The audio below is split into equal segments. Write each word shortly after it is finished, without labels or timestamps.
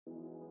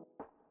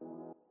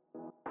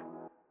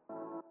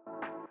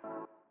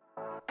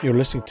You're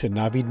listening to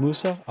Navid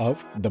Musa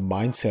of The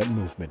Mindset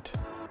Movement.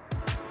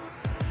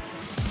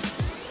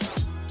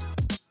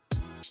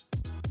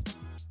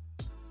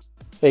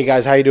 Hey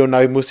guys, how you doing?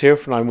 Navid Musa here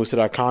from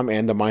navidmusa.com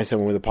and The Mindset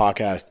Movement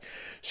podcast.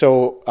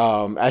 So,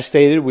 as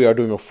stated, we are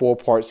doing a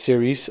 4-part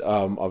series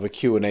of a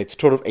Q&A. It's a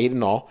total of 8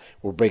 in all.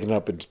 We're breaking it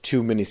up into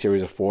 2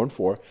 mini-series of 4 and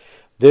 4.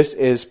 This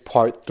is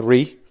part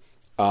 3.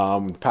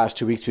 The past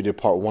 2 weeks, we did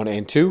part 1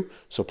 and 2.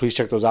 So please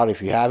check those out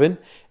if you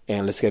haven't.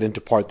 And let's get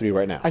into part 3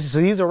 right now. I said, so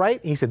these are right?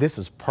 He said, this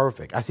is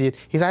perfect. I said,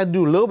 he said, I had to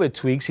do a little bit of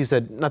tweaks. He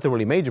said, nothing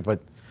really major, but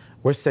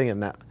we're saying it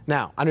now.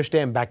 Now,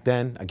 understand back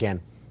then,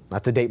 again,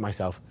 not to date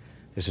myself,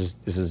 this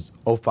is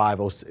 05,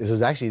 this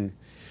is actually,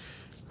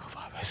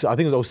 I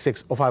think it was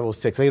 06, 05,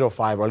 06, late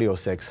 05, early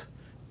 06.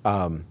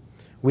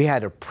 We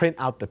had to print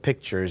out the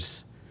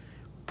pictures,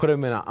 put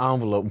them in an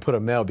envelope and put a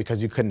mail because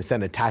we couldn't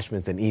send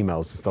attachments and emails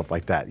and stuff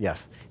like that.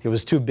 Yes, it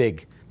was too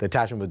big. The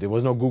attachment there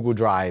was no Google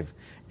Drive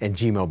and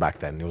Gmail back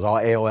then. It was all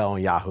AOL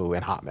and Yahoo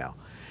and Hotmail.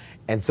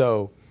 And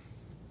so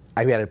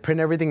I had to print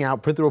everything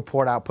out, print the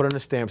report out, put it in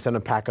a stamp, send a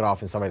packet off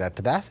and stuff like that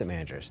to the asset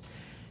managers.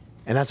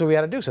 And that's what we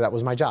had to do. So that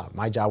was my job.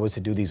 My job was to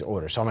do these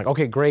orders. So I'm like,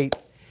 okay, great.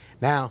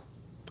 Now,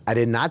 I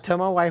did not tell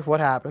my wife what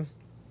happened.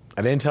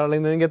 I didn't tell her they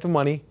didn't get the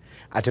money.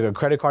 I took a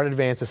credit card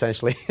advance,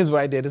 essentially, is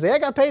what I did. I said, I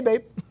got paid,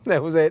 babe.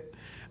 That was it.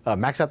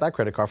 Maxed out that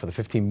credit card for the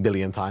 15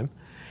 billionth time.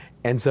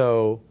 And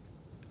so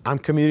I'm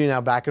commuting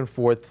now back and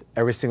forth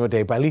every single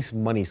day, but at least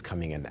money's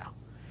coming in now.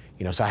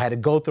 You know, so I had to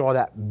go through all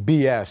that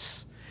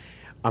BS.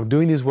 I'm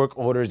doing these work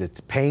orders. It's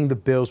paying the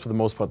bills for the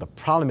most part. The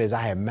problem is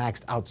I had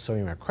maxed out so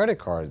many of my credit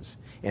cards,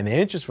 and the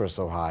interest were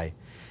so high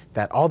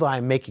that although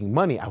I'm making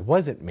money, I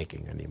wasn't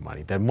making any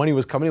money. The money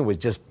was coming in was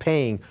just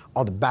paying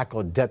all the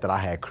backlog debt that I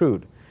had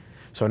accrued.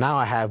 So now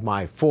I have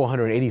my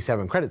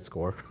 487 credit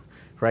score,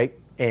 right?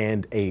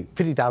 And a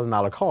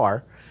 $50,000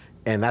 car,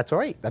 and that's all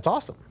right. That's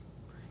awesome.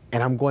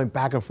 And I'm going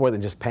back and forth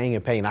and just paying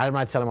and paying. I'm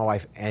not telling my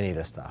wife any of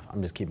this stuff.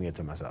 I'm just keeping it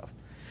to myself.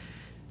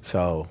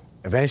 So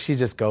eventually it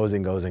just goes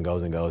and goes and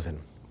goes and goes, and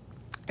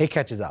it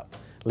catches up.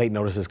 Late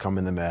notices come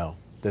in the mail.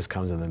 This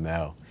comes in the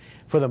mail.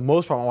 For the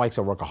most part, my wife's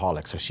a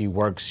workaholic, so she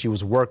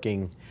was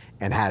working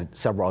and had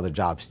several other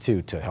jobs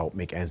too to help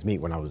make ends meet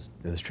when I was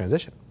in this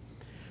transition.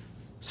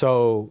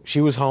 So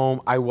she was home,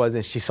 I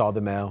wasn't. She saw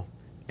the mail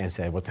and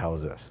said, what the hell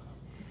is this?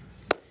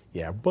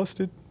 Yeah,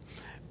 busted.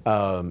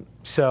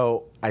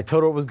 So I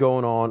told her what was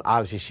going on.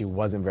 Obviously, she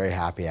wasn't very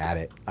happy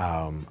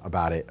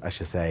about it, I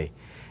should say.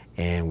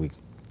 And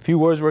few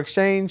words were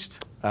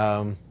exchanged,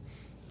 and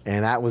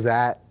that was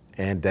that.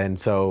 And then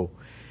so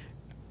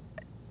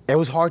it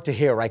was hard to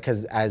hear, right?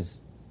 Because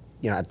as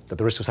you know, at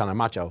the risk of sounding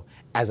macho,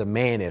 as a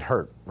man, it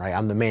hurt, right?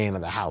 I'm the man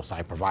of the house.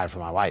 I provide for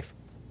my wife.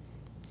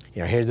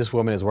 You know, here's this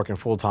woman is working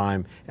full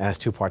time and has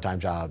 2 part-time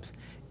jobs,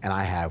 and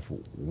I have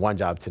 1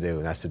 job to do,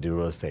 and that's to do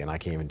real estate, and I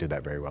can't even do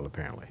that very well,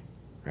 apparently,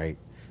 right?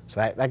 So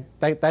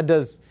that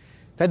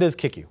does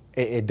kick you.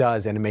 It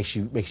does, and it makes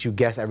you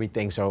guess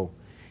everything. So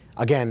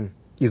again,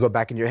 you go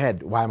back in your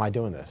head, why am I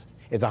doing this?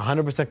 It's a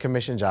 100%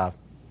 commission job.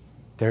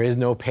 There is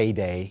no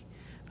payday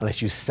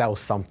unless you sell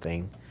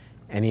something.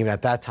 And even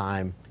at that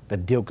time, the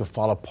deal could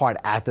fall apart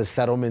at the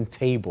settlement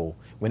table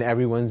when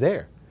everyone's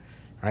there,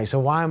 right? So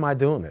why am I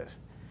doing this?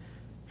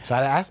 So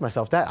I asked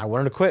myself that. I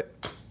wanted to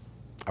quit.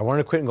 I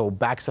wanted to quit and go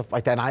back, stuff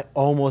like that. And I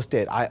almost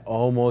did.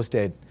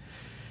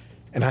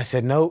 And I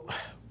said, no,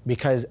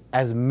 because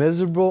as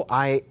miserable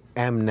I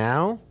am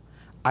now,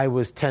 I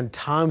was 10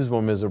 times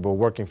more miserable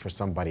working for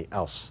somebody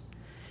else.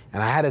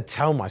 And I had to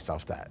tell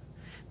myself that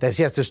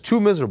yes, there's 2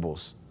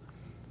 miserables.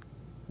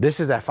 This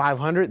is at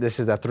 500, this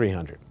is at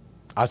 300.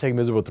 I'll take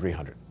miserable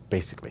 300,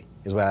 basically,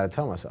 is what I had to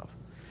tell myself.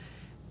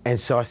 And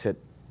so I said,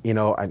 you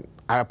know,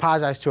 I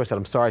apologized to her. I said,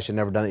 I'm sorry, I should have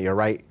never done it. You're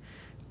right.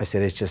 I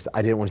said, it's just,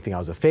 I didn't want to think I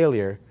was a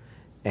failure.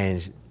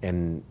 And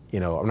you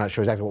know, I'm not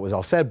sure exactly what was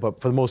all said, but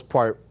for the most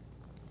part,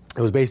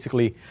 it was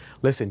basically,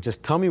 listen,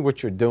 just tell me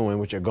what you're doing,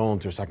 what you're going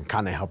through, so I can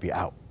kind of help you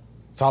out.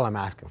 That's all I'm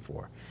asking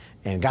for.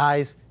 And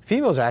guys,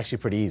 females are actually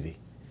pretty easy.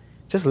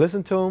 Just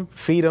listen to them,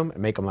 feed them,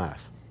 and make them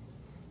laugh.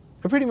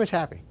 They're pretty much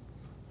happy.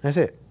 That's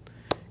it.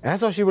 And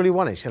that's all she really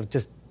wanted. She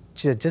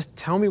said, just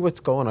tell me what's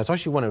going on. That's all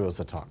she wanted was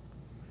to talk.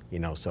 You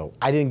know, so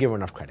I didn't give her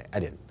enough credit. I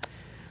didn't.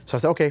 So I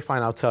said, okay,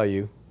 fine, I'll tell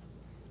you.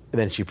 And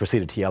then she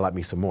proceeded to yell at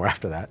me some more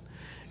after that.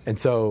 And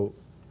so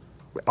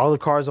all the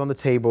cards on the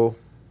table,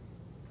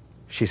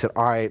 she said,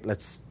 all right,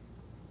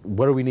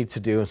 what do we need to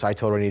do? And so I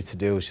told her what I needed to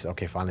do. She said,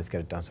 okay, fine, let's get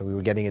it done. So we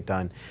were getting it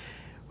done.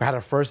 We had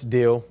our first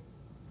deal.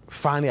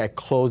 Finally, I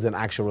closed an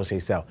actual real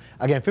estate sale.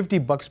 Again,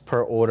 $50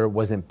 per order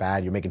wasn't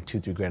bad. You're making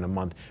 $2-3 grand a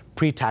month,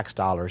 pre-tax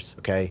dollars,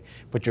 okay?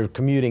 But you're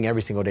commuting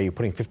every single day. You're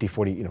putting 50,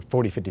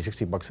 50,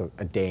 60 bucks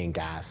a day in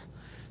gas.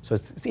 So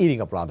it's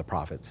eating up a lot of the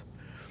profits.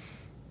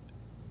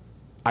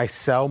 I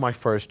sell my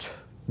first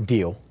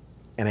deal,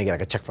 and I get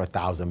like a check for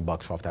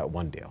 $1,000 off that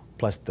one deal,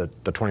 plus the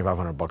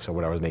 $2,500 or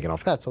whatever I was making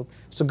off that. So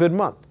it's a good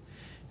month.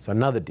 So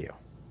another deal,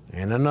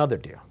 and another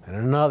deal, and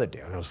another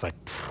deal. And it was like,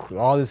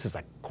 all this is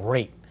like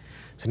great.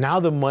 So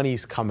now the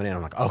money's coming in.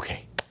 I'm like,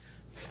 okay,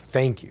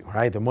 thank you,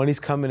 right? The money's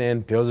coming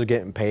in, bills are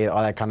getting paid,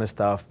 all that kind of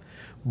stuff.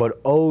 But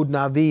old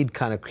Naveed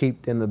kind of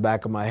creeped in the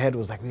back of my head,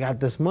 was like, we got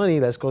this money,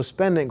 let's go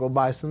spend it and go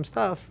buy some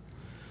stuff.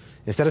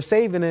 Instead of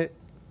saving it,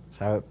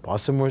 so I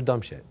bought some more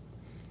dumb shit.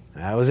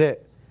 And that was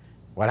it.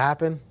 What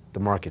happened? The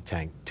market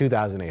tanked.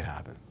 2008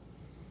 happened.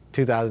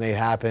 2008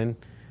 happened.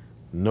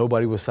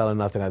 Nobody was selling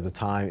nothing at the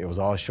time. It was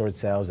all short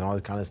sales and all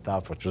that kind of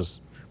stuff, which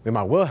was in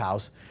my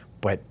wheelhouse,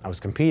 but I was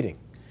competing.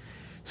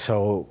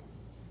 So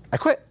I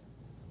quit.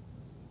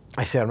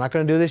 I said, I'm not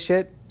gonna do this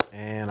shit.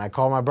 And I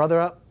called my brother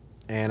up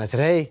and I said,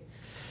 hey,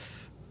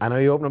 I know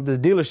you opened up this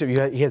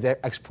dealership. He has an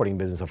exporting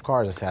business of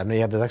cars. I said, I know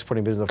you have this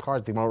exporting business of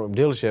cars. You want to open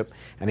a dealership.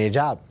 I need a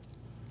job.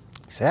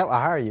 He said, I'll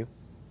hire you.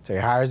 So he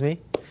hires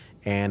me.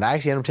 And I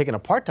actually ended up taking a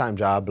part-time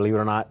job, believe it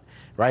or not,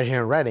 right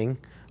here in Reading,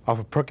 off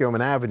of Perkiomen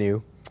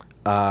Avenue,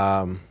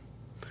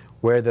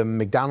 where the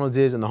McDonald's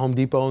is and the Home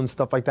Depot and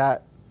stuff like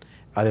that.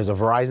 There's a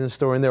Verizon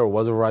store in there, or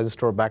was a Verizon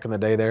store back in the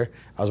day there.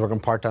 I was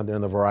working part-time there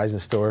in the Verizon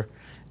store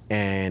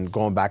and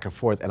going back and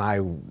forth, and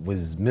I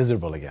was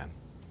miserable again.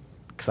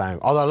 Because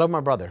although I love my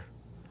brother,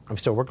 I'm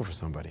still working for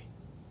somebody.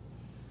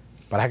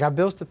 But I got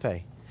bills to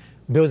pay.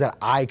 Bills that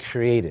I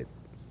created.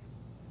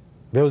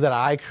 Bills that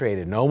I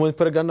created. No one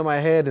put a gun to my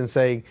head and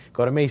say,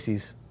 go to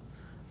Macy's.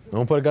 No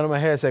one put a gun to my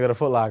head and say, go to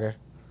Foot Locker.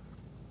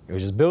 It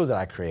was just bills that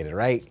I created,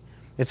 right?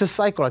 It's a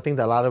cycle I think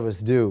that a lot of us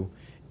do,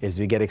 is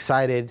we get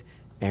excited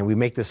and we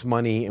make this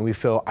money and we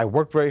feel, I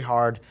worked very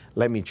hard,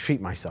 let me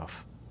treat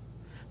myself.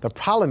 The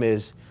problem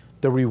is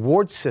the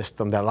reward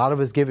system that a lot of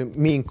us give,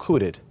 me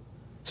included,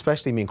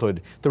 especially me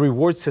included, the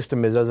reward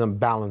system doesn't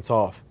balance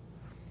off.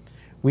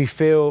 We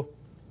feel,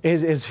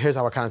 here's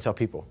how I kind of tell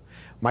people.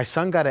 My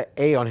son got an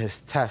A on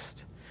his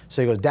test.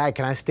 So he goes, Dad,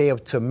 can I stay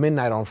up till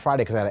midnight on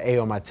Friday because I had an A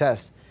on my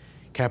test?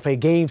 Can I play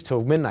games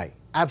till midnight?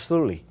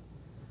 Absolutely.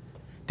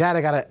 Dad,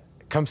 I got to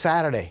come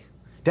Saturday.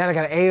 Dad, I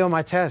got an A on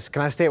my test.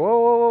 Can I stay? Whoa,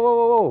 whoa, whoa, whoa,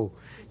 whoa, whoa.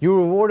 You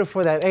were rewarded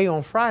for that A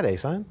on Friday,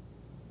 son.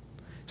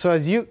 So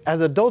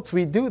as adults,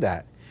 we do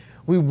that.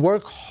 We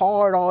work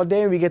hard all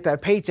day and we get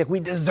that paycheck. We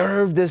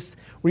deserve this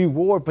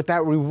reward, but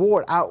that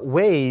reward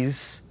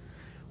outweighs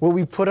what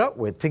we put up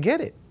with to get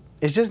it.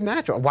 It's just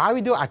natural. Why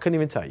we do it, I couldn't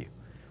even tell you.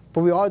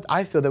 But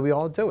I feel that we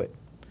all do it.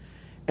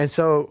 And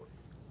so,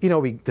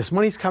 this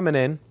money's coming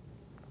in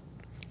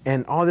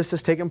and all this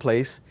is taking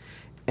place.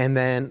 And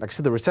then, like I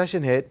said, the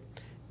recession hit.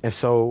 And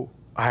so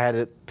I had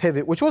to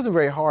pivot, which wasn't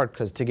very hard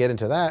to get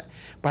into that.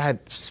 But I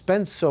had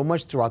spent so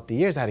much throughout the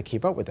years, I had to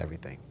keep up with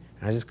everything.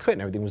 And I just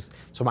couldn't.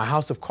 So my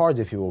house of cards,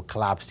 if you will,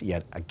 collapsed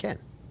yet again.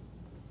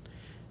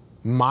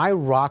 My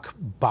rock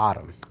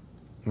bottom,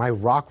 my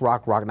rock,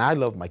 and I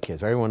love my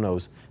kids. Everyone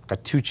knows I've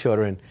got 2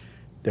 children.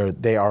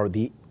 They are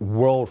the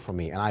world for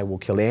me, and I will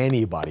kill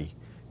anybody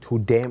who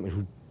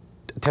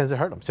tends to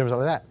hurt them. Simple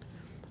as that.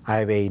 I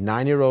have a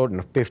 9-year-old and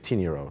a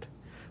 15-year-old.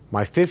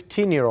 My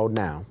 15-year-old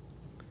now,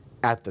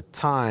 at the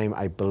time,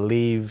 I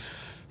believe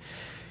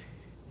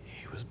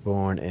he was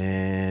born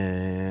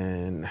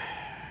in,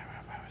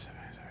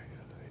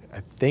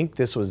 I think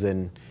this was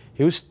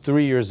he was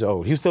 3 years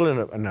old. He was still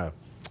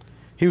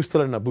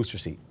in a booster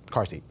seat,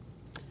 car seat.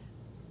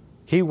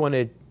 He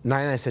wanted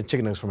 99-cent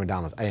chicken nuggets from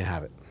McDonald's. I didn't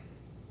have it.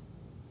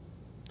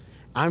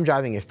 I'm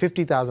driving a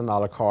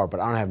 $50,000 car,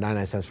 but I don't have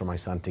 99 cents for my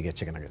son to get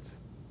chicken nuggets.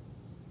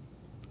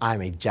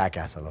 I'm a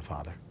jackass of a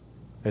father.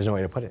 There's no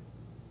way to put it.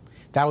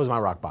 That was my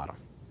rock bottom.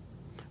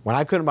 When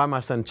I couldn't buy my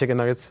son chicken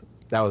nuggets,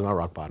 that was my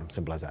rock bottom,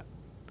 simple as that.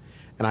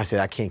 And I said,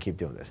 I can't keep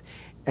doing this.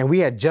 And we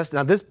had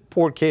now this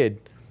poor kid,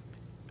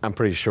 I'm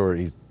pretty sure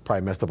he's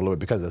probably messed up a little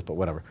bit because of this, but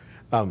whatever.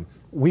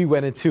 We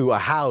went into a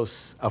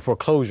house, a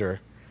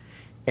foreclosure,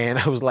 and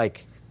I was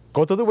like,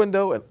 go through the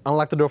window and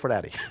unlock the door for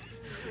daddy.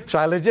 So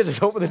I legit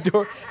just opened the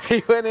door.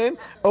 He went in,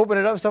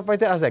 opened it up, stuff like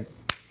that. I was like,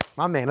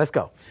 my man, let's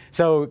go.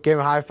 So gave him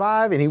a high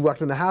five, and he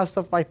walked in the house,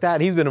 stuff like that.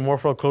 He's been in more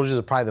foreclosures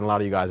probably than a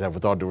lot of you guys have,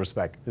 with all due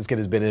respect. This kid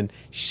has been in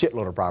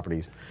shitload of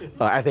properties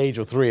at the age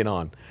of 3 and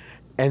on.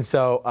 And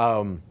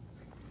so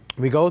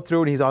we go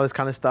through, and he's all this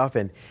kind of stuff,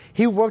 and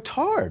he worked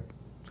hard.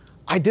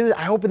 I did it.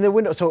 I opened the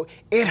window. So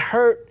it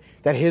hurt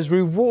that his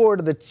reward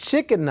of the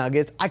chicken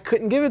nuggets, I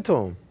couldn't give it to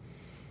him.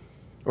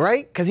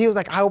 Right? Because he was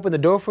like, I opened the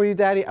door for you,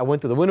 Daddy. I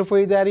went through the window for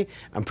you, Daddy.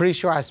 I'm pretty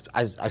sure I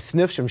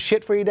sniffed some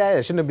shit for you, Daddy.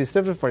 I shouldn't have been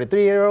sniffing for the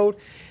 3-year-old.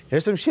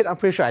 There's some shit I'm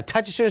pretty sure I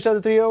touched the shit and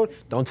showed the 3-year-old.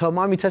 Don't tell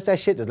Mommy touch that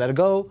shit. Just let it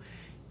go.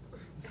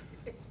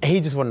 And he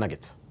just wanted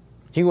nuggets.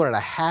 He wanted a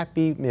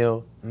Happy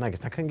Meal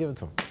nuggets. I couldn't give it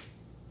to him.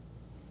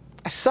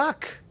 I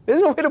suck. There's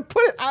no way to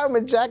put it. I'm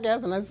a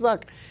jackass and I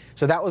suck.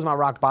 So that was my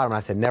rock bottom. And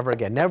I said, never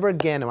again. Never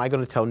again am I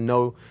going to tell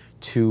no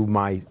to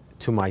my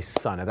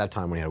son. At that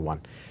time when he had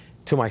 1.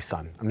 To my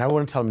son. I'm never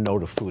going to tell him no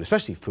to food,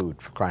 especially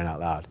food, for crying out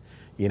loud.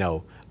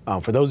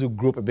 For those who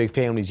grew up in big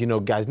families,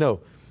 guys know,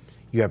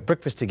 you have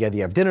breakfast together,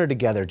 you have dinner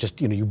together, just,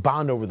 you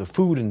bond over the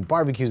food and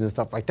barbecues and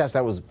stuff like that.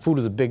 So food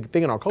was a big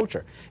thing in our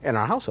culture, in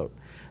our household.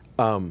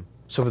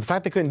 So the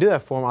fact they couldn't do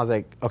that for him, I was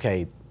like,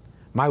 okay,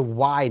 my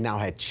why now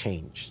had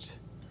changed.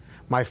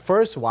 My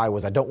first why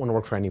was I don't want to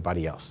work for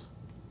anybody else.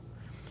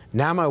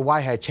 Now my why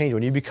had changed.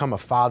 When you become a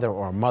father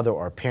or a mother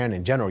or a parent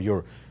in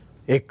general,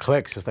 it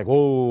clicks. It's like,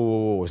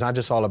 whoa, it's not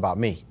just all about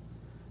me,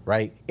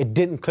 right? It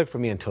didn't click for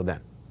me until then.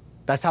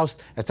 That's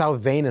how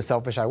vain and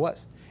selfish I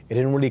was. It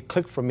didn't really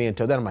click for me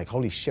until then. I'm like,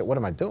 holy shit, what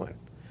am I doing?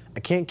 I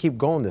can't keep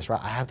going this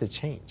route. I have to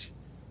change.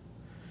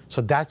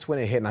 So that's when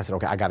it hit, and I said,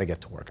 okay, I got to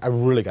get to work. I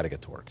really got to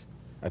get to work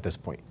at this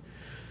point.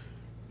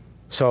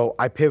 So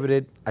I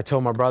pivoted. I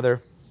told my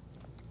brother,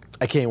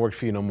 I can't work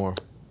for you no more.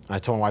 I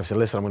told my wife, I said,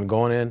 listen, I'm going to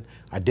go in.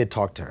 I did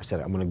talk to her. I said,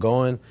 I'm going to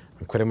go in.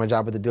 I'm quitting my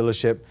job at the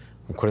dealership.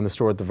 I'm quitting the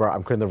store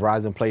I'm quitting the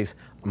Verizon place.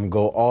 I'm going to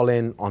go all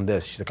in on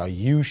this. She's like, are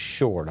you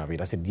sure,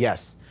 Naveed? I said,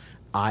 yes,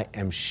 I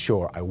am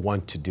sure. I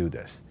want to do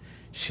this.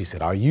 She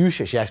said, are you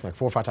sure? She asked me like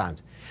 4 or 5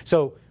 times.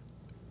 So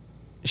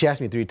she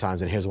asked me 3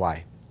 times, and here's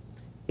why.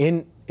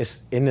 In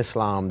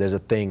Islam, there's a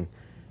thing,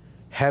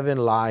 heaven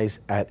lies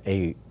at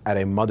a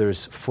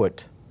mother's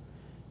foot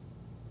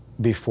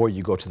before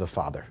you go to the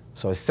Father.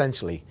 So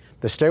essentially,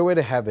 the stairway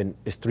to heaven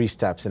is 3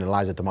 steps, and it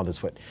lies at the mother's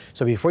foot.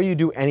 So before you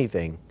do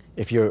anything,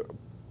 if you're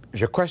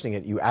questioning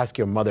it, you ask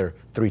your mother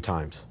 3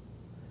 times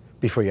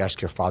before you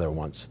ask your father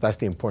once. That's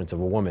the importance of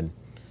a woman,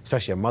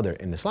 especially a mother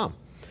in Islam.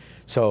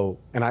 So,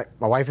 and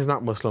my wife is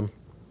not Muslim.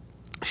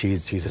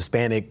 She's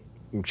Hispanic.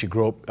 She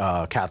grew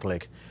up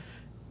Catholic,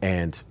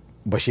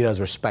 but she does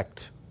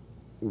respect,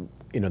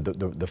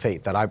 the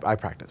faith that I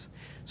practice.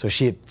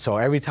 So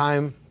every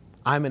time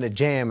I'm in a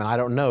jam and I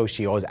don't know,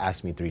 she always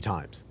asks me 3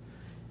 times,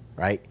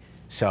 right?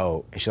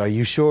 So she's like,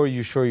 you sure?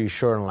 And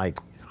I'm like,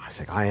 I was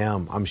like, I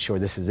am. I'm sure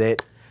this is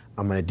it.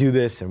 I'm gonna do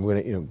this, and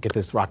we're gonna, get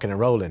this rocking and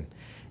rolling.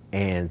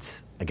 And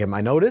I get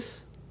my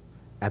notice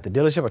at the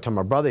dealership. I told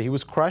my brother, he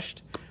was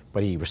crushed,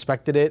 but he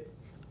respected it.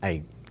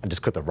 I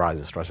just quit the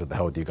Verizon store. What the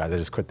hell with you guys? I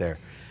just quit there,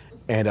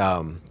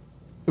 and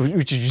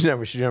which you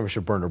never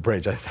should burn a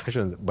bridge.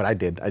 But I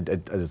did. I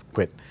just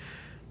quit,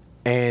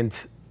 and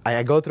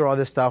I go through all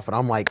this stuff, and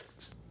I'm like,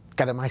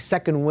 got my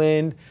second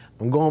wind.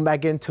 I'm going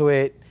back into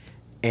it,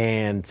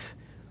 and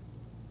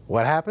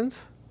what happens?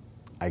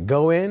 I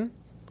go in,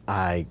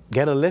 I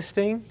get a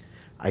listing,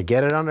 I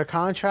get it under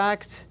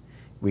contract,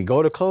 we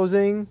go to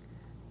closing,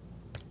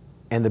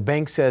 and the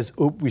bank says,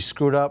 oop, we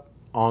screwed up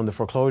on the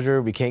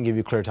foreclosure, we can't give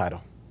you clear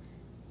title.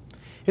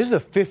 This is a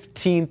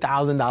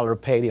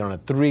 $15,000 payday on a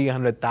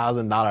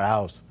 $300,000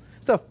 house.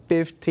 It's a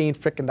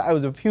it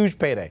was a huge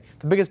payday.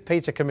 The biggest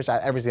paycheck commission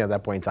I'd ever seen at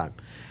that point in time.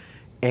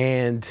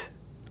 And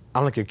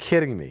I'm like, you're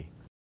kidding me.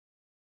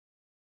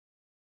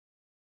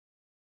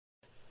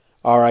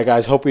 All right,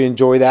 guys. Hope you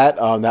enjoy that.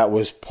 That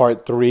was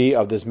part 3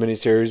 of this mini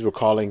series we're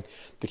calling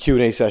the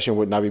Q&A session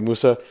with Naveed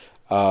Musa.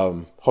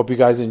 Hope you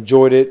guys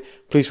enjoyed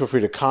it. Please feel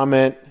free to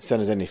comment,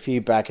 send us any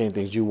feedback,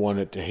 anything you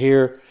wanted to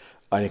hear,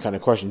 any kind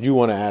of questions you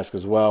want to ask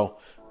as well.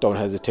 Don't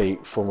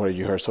hesitate from what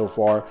you heard so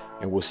far,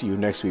 and we'll see you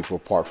next week for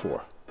part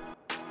 4.